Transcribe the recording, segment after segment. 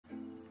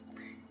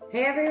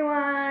Hey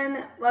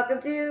everyone,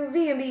 welcome to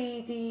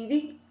VMB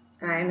TV.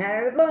 I'm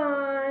Heather the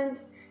Blonde,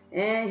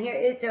 and here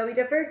is Toby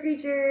the Fur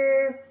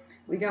Creature.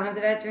 We don't have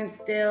the veteran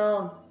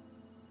still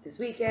this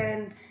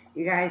weekend.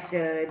 You guys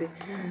should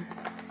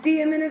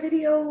see him in a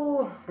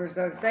video. We're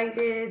so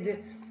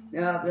excited to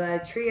have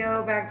the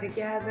trio back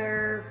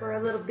together for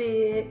a little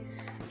bit.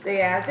 So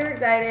yeah, super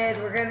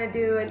excited. We're gonna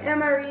do an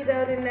MRE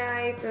though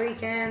tonight so we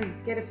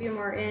can get a few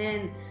more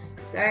in.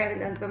 Sorry I haven't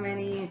done so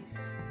many.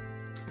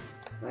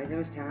 Why so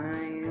much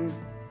time?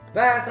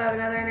 But I also have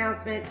another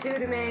announcement too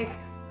to make.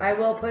 I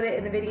will put it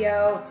in the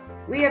video.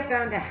 We have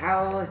found a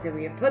house and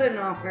we have put an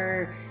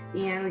offer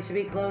and we should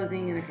be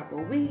closing in a couple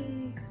of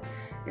weeks.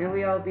 And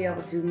we will be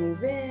able to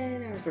move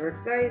in. We're super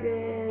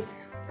excited.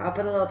 I'll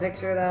put a little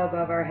picture though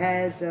above our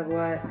heads of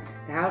what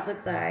the house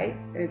looks like.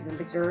 And some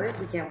pictures.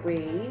 We can't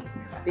wait.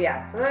 But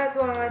yeah, so that's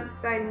one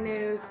exciting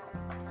news.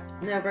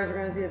 No, first we're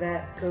going to see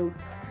that. It's cool.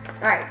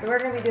 Alright, so we're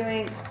going to be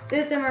doing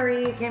this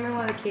MRE. Came in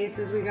one of the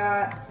cases we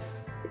got.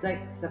 It's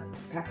like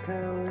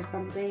Sapeco or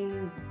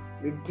something.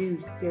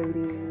 Reduced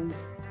sodium.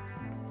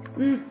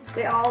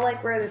 They all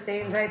like were the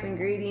same type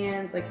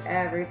ingredients. Like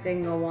every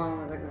single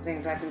one was like the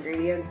same type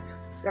ingredients.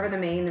 Except for the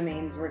main. The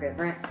mains were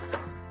different.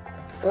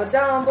 So we'll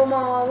dump them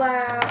all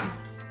out.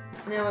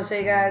 And then we'll show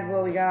you guys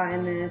what we got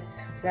in this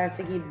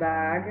plasticky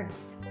bag.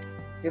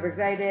 Super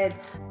excited.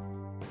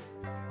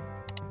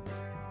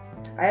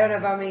 I don't know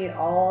if I'm gonna eat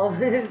all of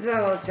this, but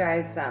we'll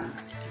try some.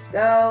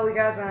 So we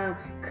got some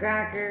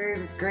crackers.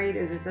 It's great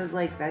as it says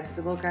like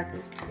vegetable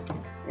crackers.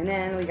 And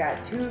then we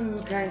got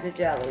two kinds of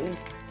jelly.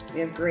 We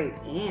have grape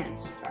and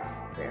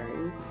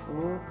strawberry.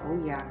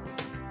 Oh yeah.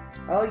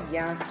 Oh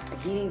yeah. A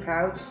heating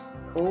pouch.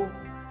 Cool.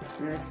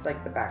 And this is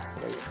like the back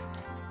sleeve.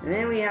 And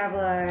then we have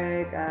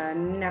like a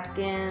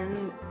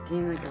napkin.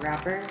 Came like a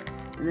wrapper.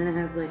 And then it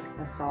has like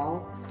a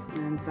salt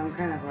and some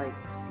kind of like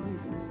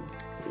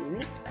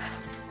seasoning.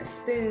 A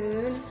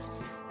spoon.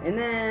 And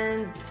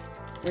then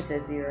it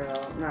said zero,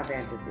 not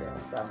Fanta zero,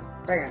 so I'm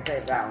probably gonna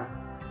save that one.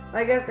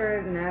 I guess there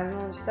isn't as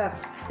much stuff.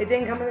 It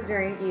didn't come with a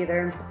drink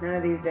either. None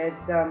of these did,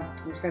 so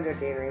I'm just gonna do a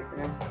Gatorade for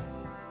them.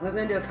 I was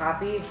gonna do a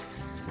coffee.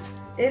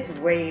 It's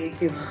way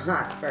too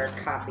hot for a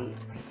coffee.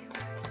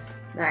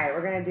 Alright,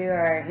 we're gonna do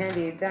our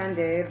handy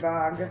dandy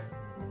bag.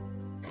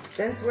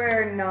 Since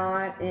we're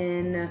not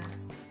in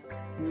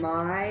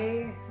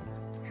my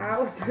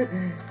house,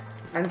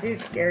 I'm too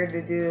scared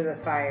to do the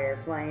fire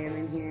flame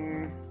in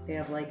here. They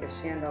have like a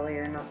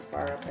chandelier not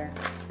far up there.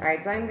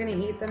 Alright, so I'm going to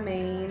heat the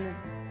main.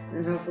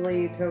 And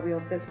hopefully Toby will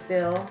sit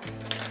still.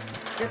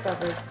 Sit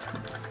Puppets.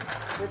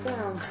 Sit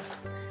down.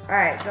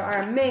 Alright, so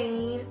our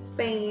main,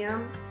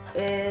 bam,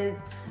 is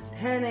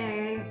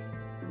penne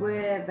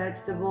with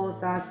vegetable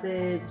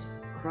sausage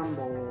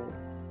crumble.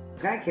 I'm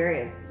kind of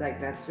curious. It's like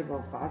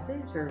vegetable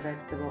sausage or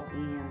vegetable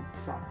and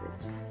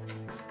sausage?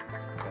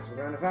 Guess we're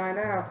going to find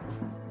out.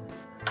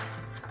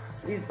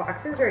 These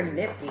boxes are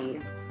nifty.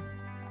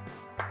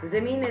 Does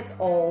it mean it's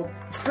old?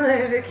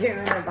 If it came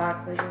in a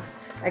box like this.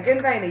 I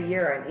couldn't find a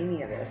year on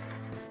any of this.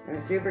 I'm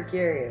super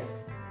curious.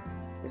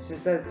 This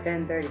just says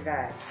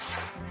 1035.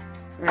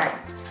 Alright.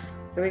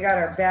 So we got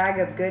our bag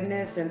of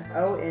goodness and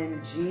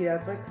OMG,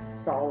 that's like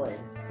solid.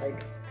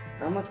 Like,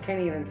 I almost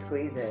can't even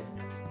squeeze it.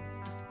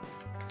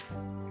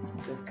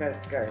 It's kind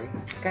of scary.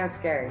 It's kind of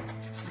scary.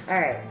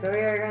 Alright, so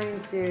we are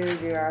going to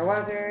do our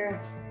water.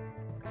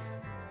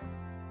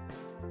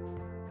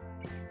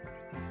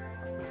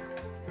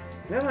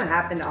 I don't know what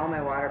happened to all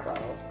my water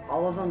bottles.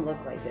 All of them look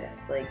like this.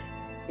 Like,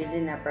 it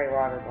didn't have bright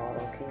water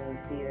bottle. Can you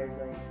see there's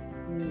like,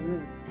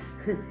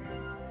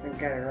 something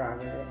kind of wrong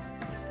with it.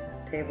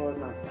 The table is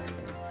not standing.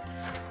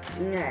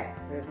 Alright,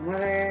 so there's some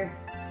water.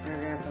 We're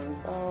gonna have some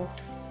salt.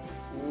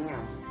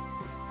 Yum.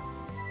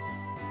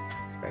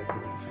 It's probably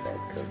too much, but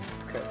it's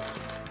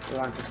cooked. We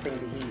want this thing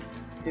to heat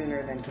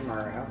sooner than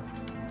tomorrow.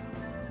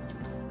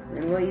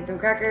 And we'll eat some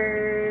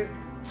crackers.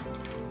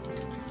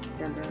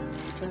 Dun, dun,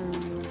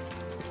 dun.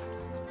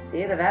 See,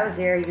 if I was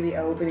here, you could be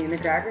opening the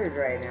crackers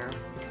right now.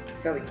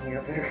 Toby, can you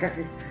open the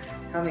crackers?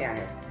 Help me out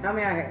here. Help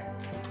me out here.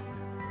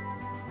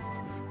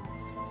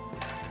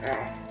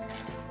 Alright.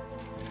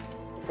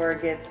 Before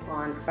it gets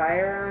on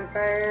fire,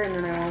 and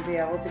then I won't be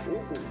able to.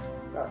 Ooh,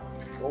 that's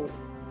cool.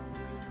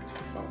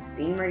 Little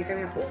steam already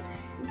coming up.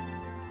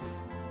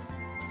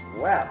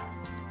 Well,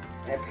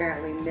 I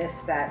apparently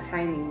missed that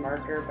timing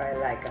marker by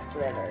like a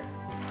sliver.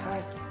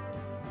 Hot.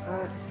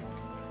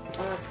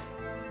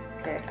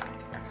 Okay,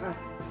 hot.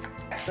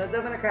 So let's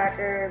open a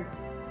cracker.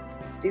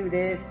 Let's do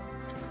this.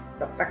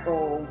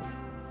 Sapeco.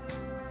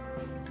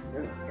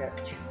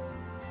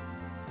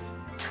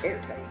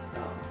 Airtight.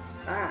 Oh.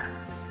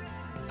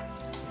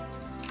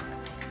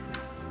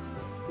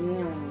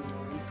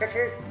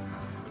 Crackers.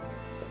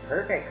 It's a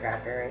perfect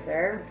cracker right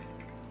there.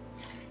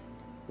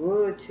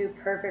 Ooh, two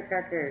perfect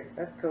crackers.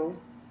 That's cool.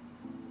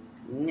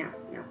 No.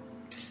 I don't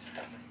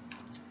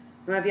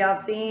know if y'all have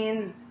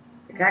seen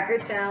the cracker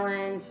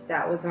challenge.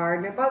 That was hard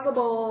and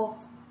impossible.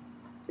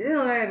 It didn't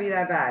look like it'd be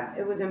that bad.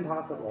 It was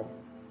impossible.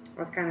 I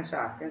was kind of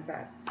shocked and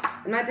sad.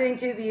 I'm not doing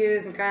 2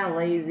 views. I'm kind of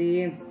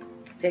lazy.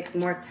 Take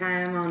some more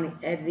time on the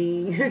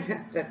editing to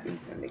put these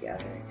them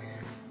together.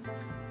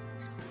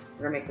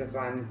 We're gonna make this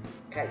one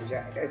cut and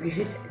dry, guys.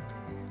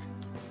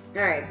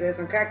 Alright, so there's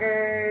some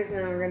crackers, and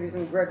then we're gonna do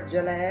some grape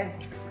jelly.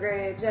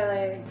 Grape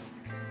jelly.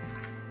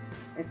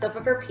 I still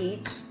prefer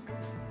peach.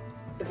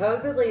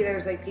 Supposedly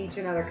there's like peach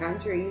in other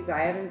countries. I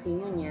haven't seen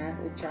one yet.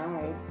 We've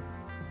tried.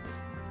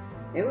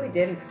 Maybe we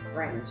did in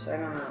French. I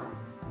don't know.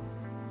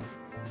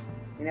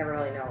 You never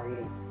really know what we're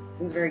eating. This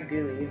one's very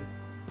gooey.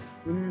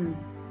 Mmm.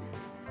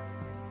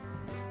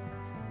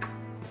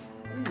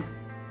 Mmm.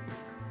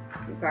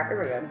 These crackers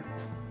are good.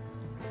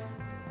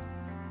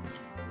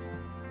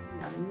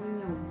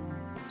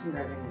 You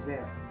guys can use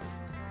it.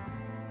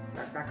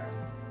 Cracker.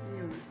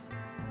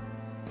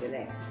 Get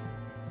there.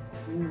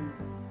 Mmm.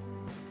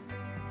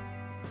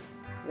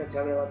 You got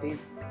Toby a little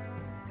piece.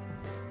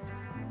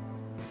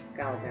 It's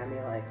kind of like gonna be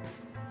like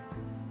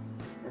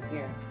right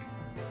here.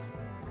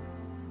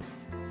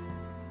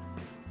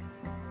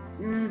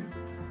 Mmm.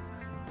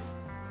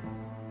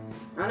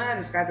 I don't know how to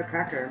describe the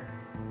cracker.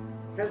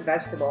 It says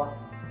vegetable.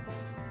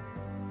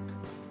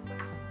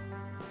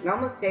 It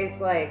almost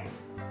tastes like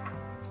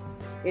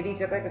if you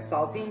took like a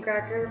saltine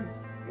cracker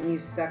and you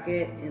stuck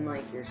it in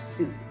like your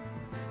soup.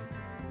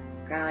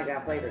 Kind of like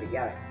that flavor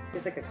together.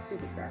 It's like a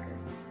soupy cracker.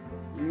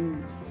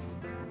 Mmm.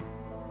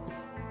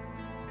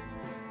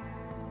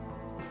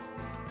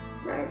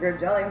 Alright, grape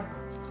jelly.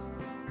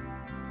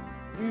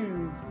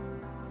 Mmm.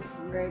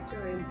 Grape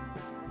jelly.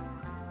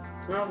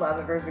 I don't love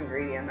the first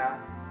ingredient though.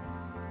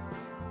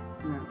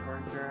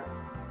 Corn syrup.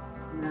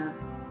 Yeah.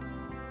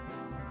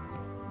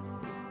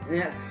 And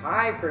it has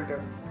high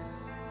fructose.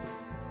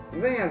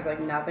 This thing has like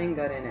nothing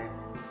good in it.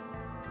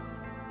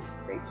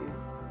 Grape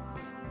juice.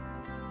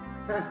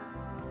 Huh.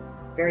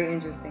 Very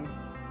interesting.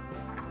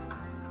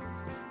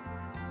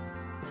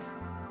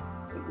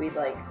 We'd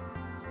like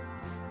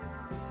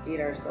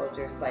feed our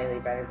soldiers slightly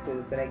better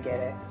food, but I get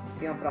it.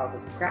 If you don't put all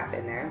this crap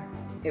in there,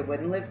 it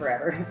wouldn't live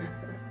forever.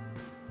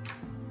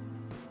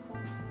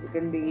 You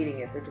couldn't be eating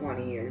it for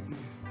 20 years.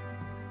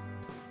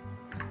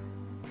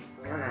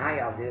 I don't know how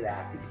y'all do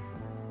that.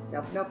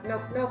 Nope, nope,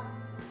 nope, nope.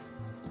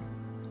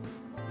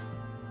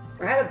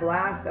 I had a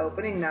blast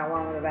opening that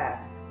one with a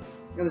bat.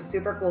 It was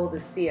super cool to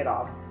see it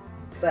all.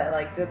 But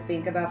like to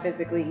think about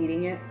physically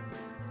eating it,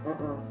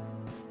 oh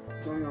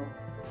no.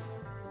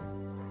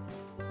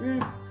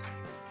 Mmm.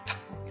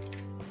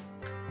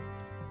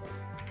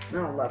 I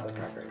don't love the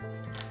crackers.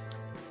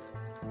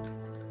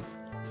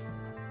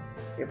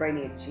 You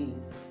probably need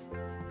cheese.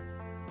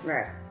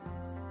 Right.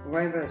 We're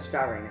going for the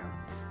strawberry now.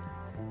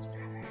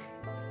 Strawberry.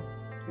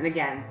 And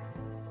again,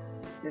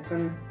 this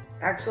one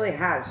actually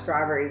has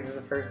strawberries as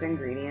the first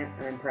ingredient.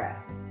 I'm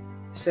impressed.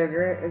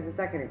 Sugar is the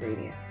second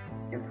ingredient.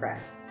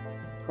 Impressed.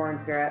 Corn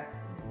syrup,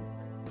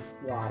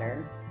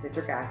 water,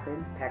 citric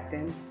acid,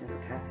 pectin, and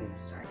potassium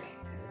sorbate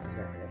as a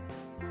preservative.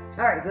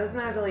 Alright, so this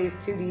one has at least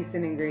 2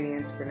 decent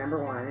ingredients for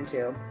number 1 and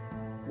 2.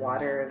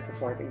 Water is the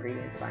 4th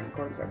ingredient, it's fine.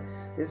 Corn syrup.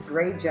 This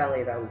grape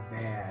jelly though,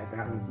 bad.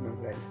 That one's no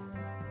good.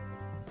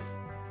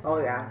 Oh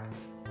yeah.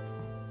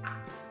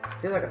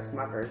 Feels like a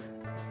Smucker's.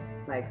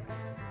 Like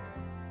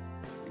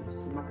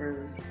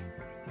Smucker's.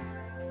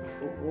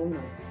 Oh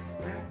no.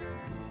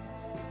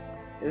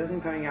 This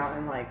one coming out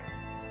in like,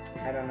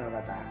 I don't know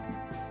about that.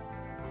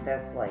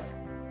 That's like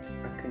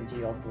a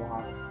congealed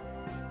blob.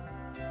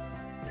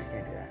 I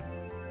can't do that.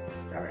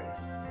 Alright.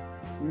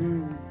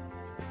 Mmm.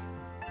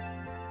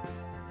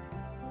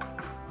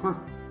 Huh.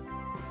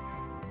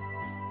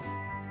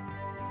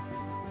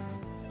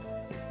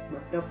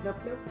 Nope, nope,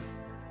 nope.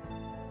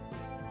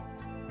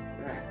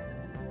 Alright.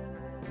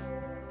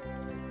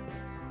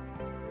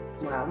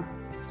 Well,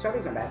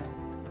 strawberries not bad.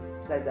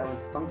 Besides that one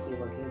funky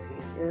looking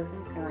piece. This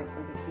one's kind of like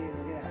funky too.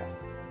 Look at that.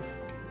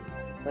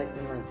 It's like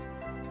when like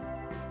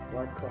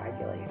blood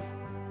coagulates.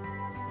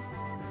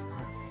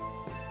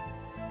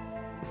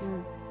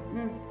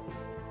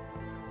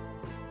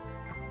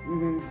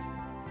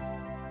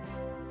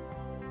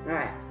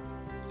 Alright.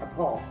 A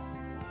poll.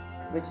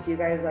 Which do you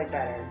guys like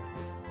better?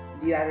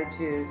 Do you have to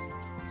choose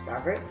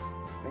strawberry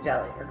or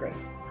jelly or grape?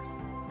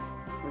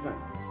 Which one?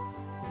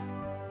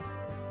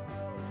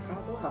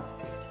 Comment below.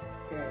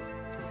 Cheers.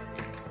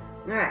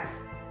 Alright.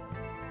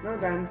 We're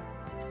done.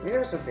 Maybe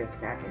there's supposed to be a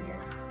snack in here.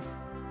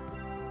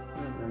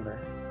 I don't remember.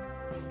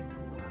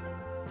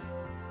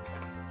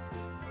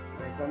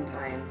 I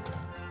sometimes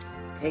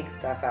take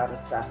stuff out of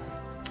stuff.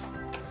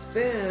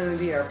 Spoon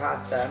to eat our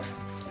pasta.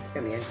 It's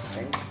gonna be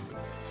interesting.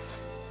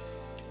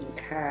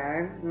 Okay,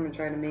 I'm gonna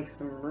try to make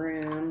some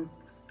room.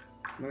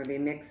 I'm gonna be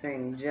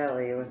mixing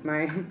jelly with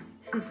my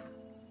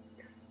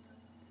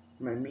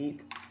my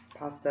meat,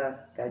 pasta,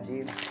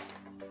 veggies.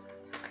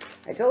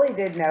 I totally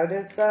did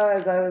notice though,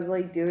 as I was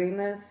like doing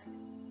this,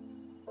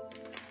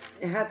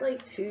 it had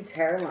like 2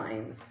 tear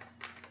lines.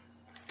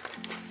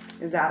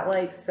 Is that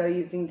like so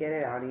you can get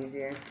it out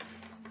easier?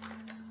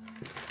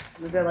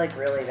 Was it like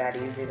really that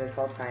easy this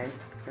whole time?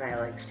 And I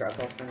like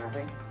struggle for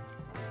nothing?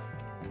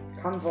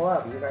 Comment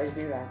below, you guys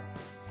do that.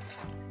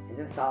 I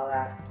just saw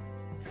that.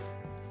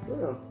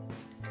 Ooh.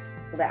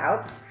 Well, the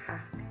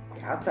outside.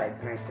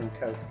 outside's nice and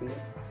toasty.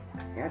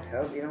 Yeah,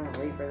 Toby, you don't want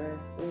to leave for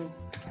this. Ooh,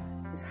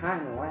 it's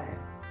hot and wet.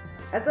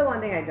 That's the one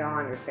thing I don't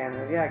understand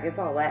is, yeah, it gets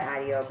all wet. How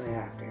do you open it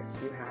after?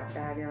 Do you have to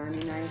have your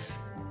army knife?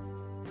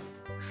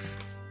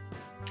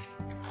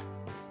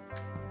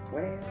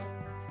 Well,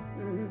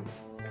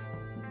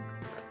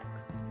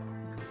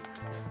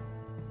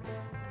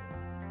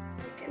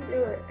 I can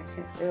do it. I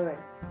can't do it.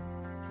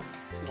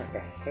 Like a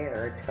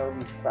hair,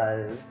 Toby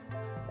fuzz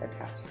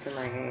attached to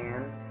my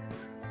hand.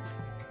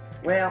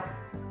 Well,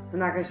 I'm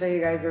not going to show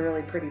you guys a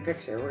really pretty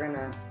picture. We're going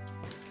to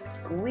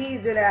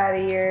squeeze it out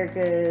of here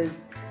because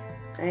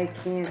I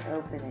can't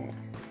open it.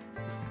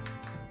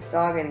 It's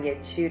all going to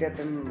get chewed up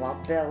in my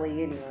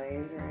belly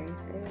anyways, right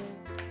there.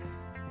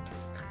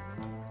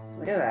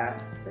 Look at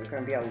that. So there's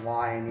going to be a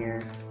lot in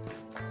here.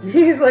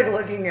 He's like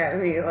looking at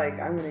me like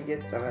I'm going to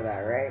get some of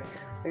that, right?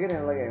 Look at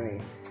him look at me.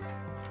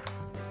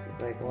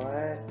 He's like,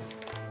 what?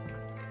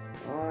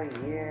 Oh,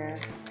 yeah.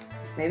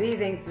 Maybe he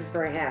thinks it's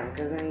for him,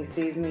 because when he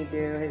sees me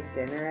do his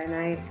dinner at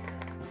night,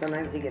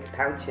 sometimes he gets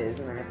pouches,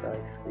 and I have to,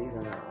 like, squeeze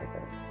them out like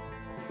this.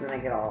 And then I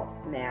get all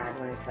mad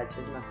when it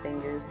touches my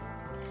fingers.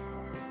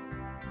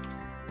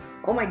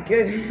 Oh my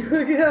goodness,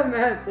 look at how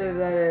massive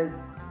that is.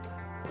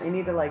 I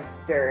need to, like,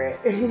 stir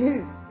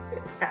it.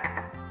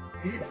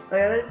 Look at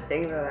the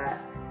shape of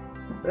that.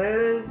 Look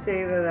at the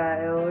shape of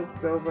that. It looks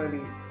so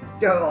funny.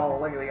 Oh,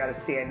 look, we got a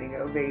standing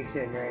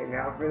ovation right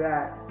now for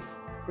that.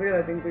 Look at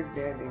that, things are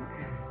standing.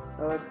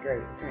 Oh, that's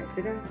great. Alright,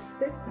 sit down.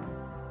 Sit.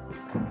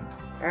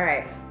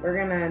 Alright, we're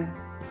gonna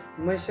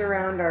mush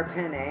around our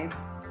penne.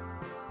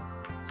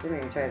 Should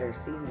maybe try their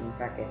seasoning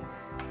packet.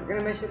 We're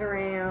gonna mush it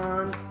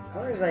around.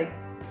 Oh, there's like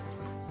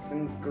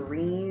some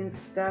green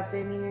stuff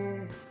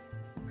in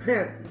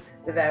here.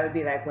 The vet would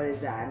be like, what is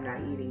that? I'm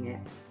not eating it.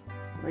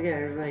 Look at it,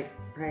 there's like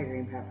probably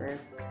green pepper.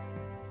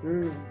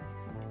 Mmm.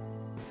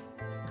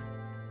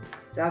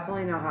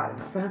 Definitely not hot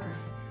enough.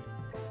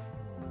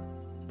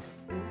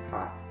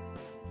 Hot.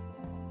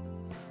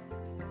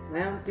 I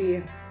don't see,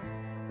 I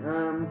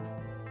don't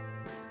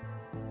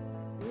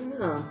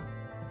know.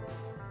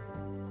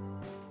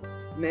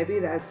 Maybe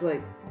that's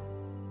like,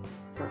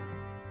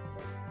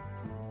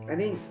 I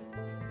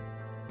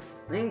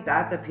think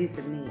that's a piece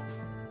of meat.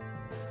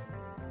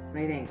 What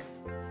do you think?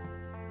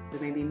 So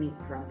maybe meat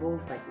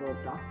crumbles, like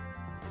little dots.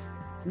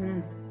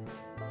 Mmm.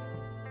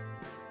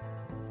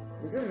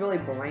 This is really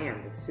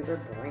bland. It's super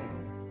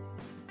bland.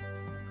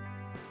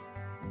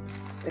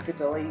 I could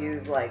totally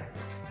use like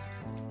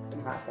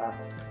some hot sauce.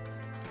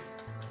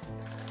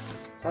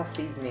 Sauce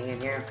seasoning in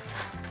here.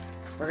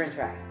 We're gonna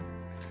try.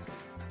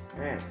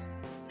 Alright.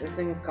 This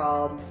thing's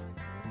called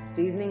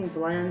Seasoning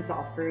Blend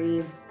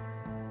Salt-Free.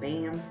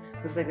 Bam.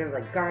 Looks like there's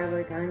like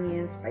garlic,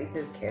 onion,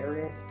 spices,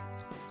 carrot,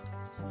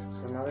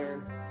 some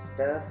other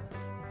stuff.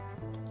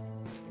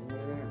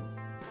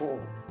 Cool.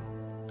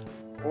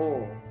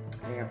 Oh.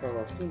 I think I put a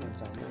little too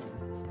much on that.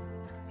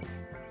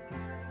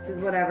 This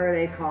is whatever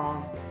they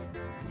call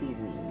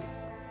seasonings.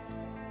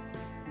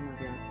 Oh,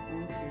 yeah.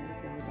 Okay,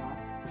 just in the box.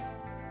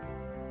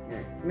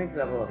 Alright, let's mix it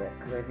up a little bit,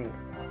 because I think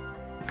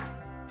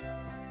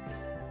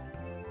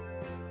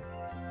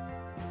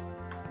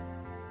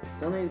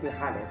still needs to be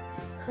hotter.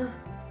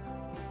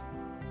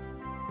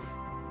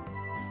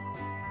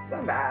 It's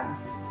not bad.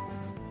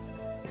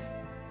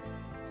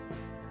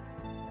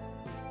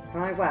 Kind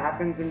of like what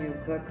happens when you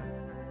cook.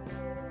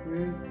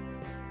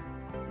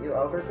 You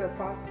overcook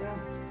pasta?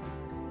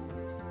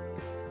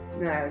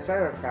 No, let's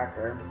try with a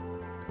cracker.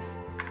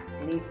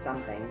 I need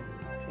something.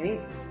 I need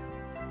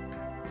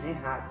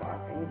hot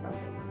sauce. I need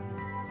something.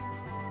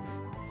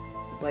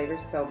 The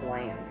flavor's so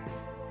bland.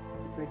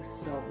 It's like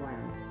so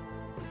bland.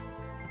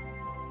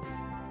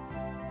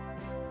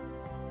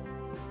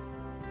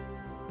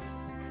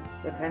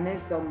 The penne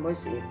is so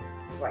mushy.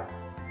 Like,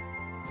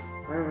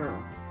 I don't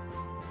know.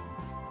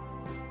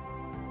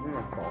 I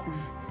want salt.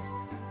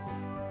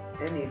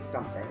 It needs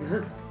something.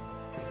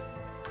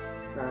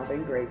 I don't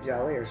think grape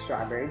jelly or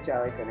strawberry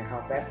jelly gonna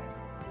help it.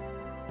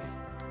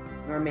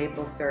 Or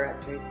maple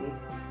syrup, Tracy.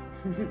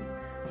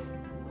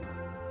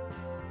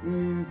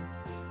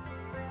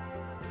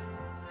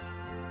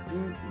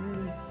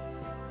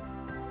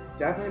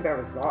 Definitely better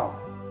with salt.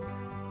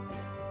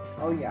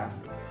 Oh yeah.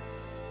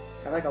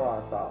 I like a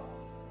lot of salt.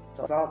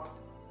 Salt.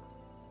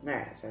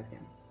 Alright, let's try this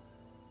again.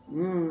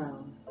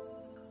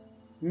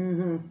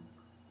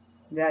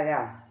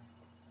 Yeah.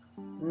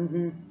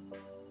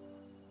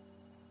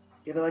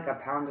 Give it like a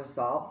pound of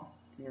salt,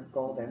 and you're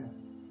golden.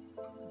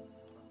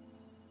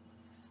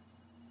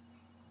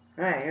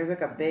 Alright, here's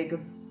like a big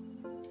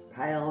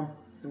pile of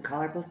some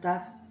colorful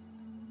stuff.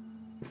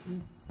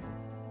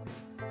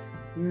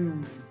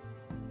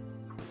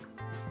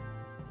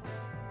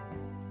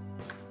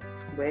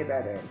 Way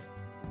better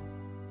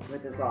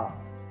with the salt.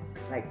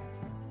 Like,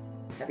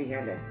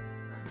 heavy-handed.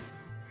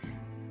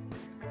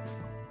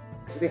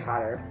 Should be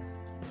hotter.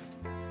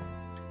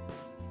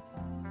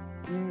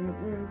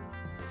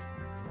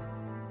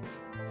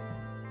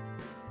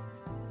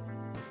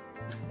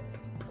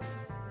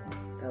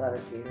 I love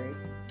this Gatorade.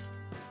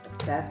 It's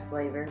the best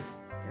flavor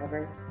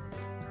ever.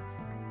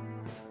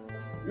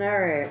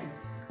 Alright,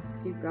 let's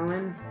keep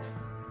going.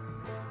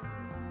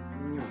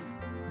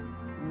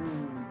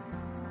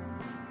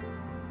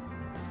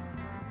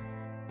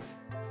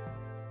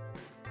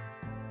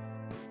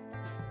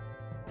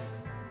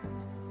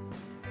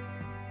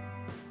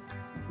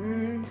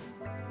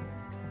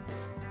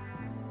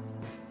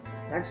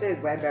 Actually,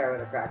 it's way better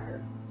with a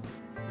cracker.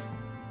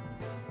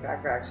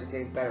 Cracker actually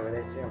tastes better with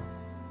it too.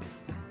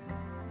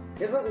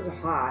 This one was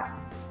hot.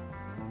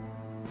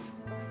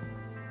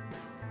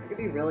 It could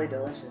be really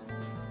delicious.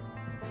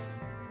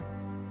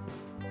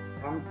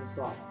 Comes the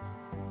salt.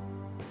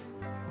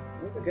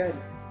 This is good.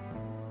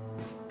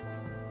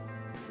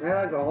 I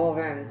like the whole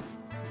thing.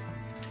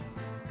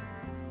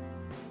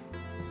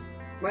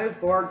 Might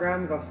 4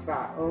 grams of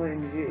fat.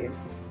 OMG.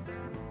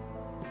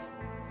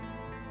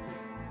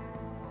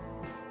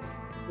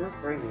 That's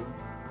crazy.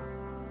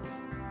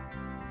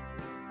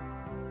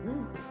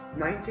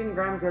 19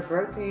 grams of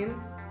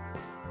protein.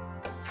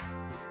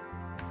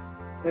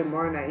 It's like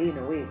more than I eat in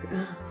a week.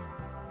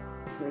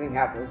 I think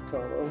half those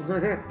totals.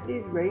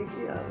 These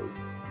ratios.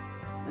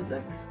 It's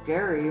like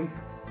scary.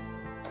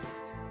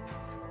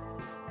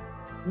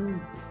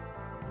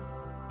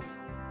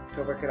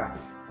 Go work it out.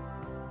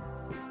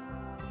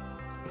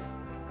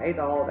 I ate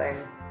the whole thing.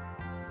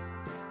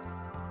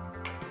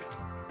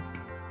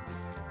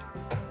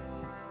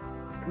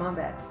 Come on,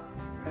 babe.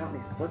 Help me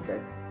split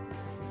this.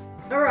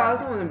 Alright,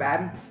 this one wasn't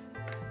bad.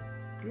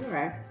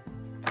 Alright.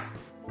 I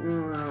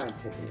don't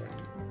like Tootsie Rolls.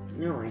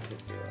 I don't like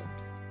Tootsie Rolls.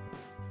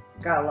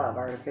 Gotta love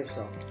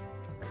artificial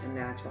and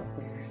natural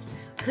flavors.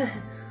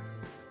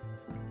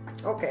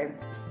 Okay.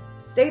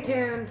 Stay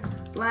tuned.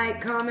 Like,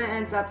 comment,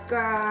 and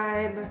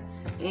subscribe.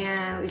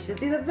 And we should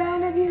see the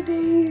van in a few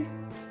days.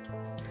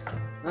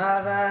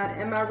 Of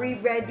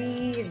MRE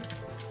ready.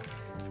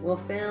 We'll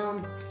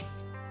film.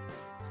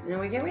 And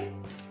we can't wait.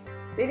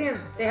 Stay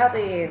tuned. Stay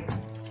healthy.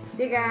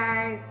 See you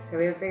guys.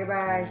 Toby will say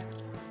goodbye.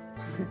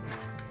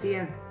 See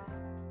ya.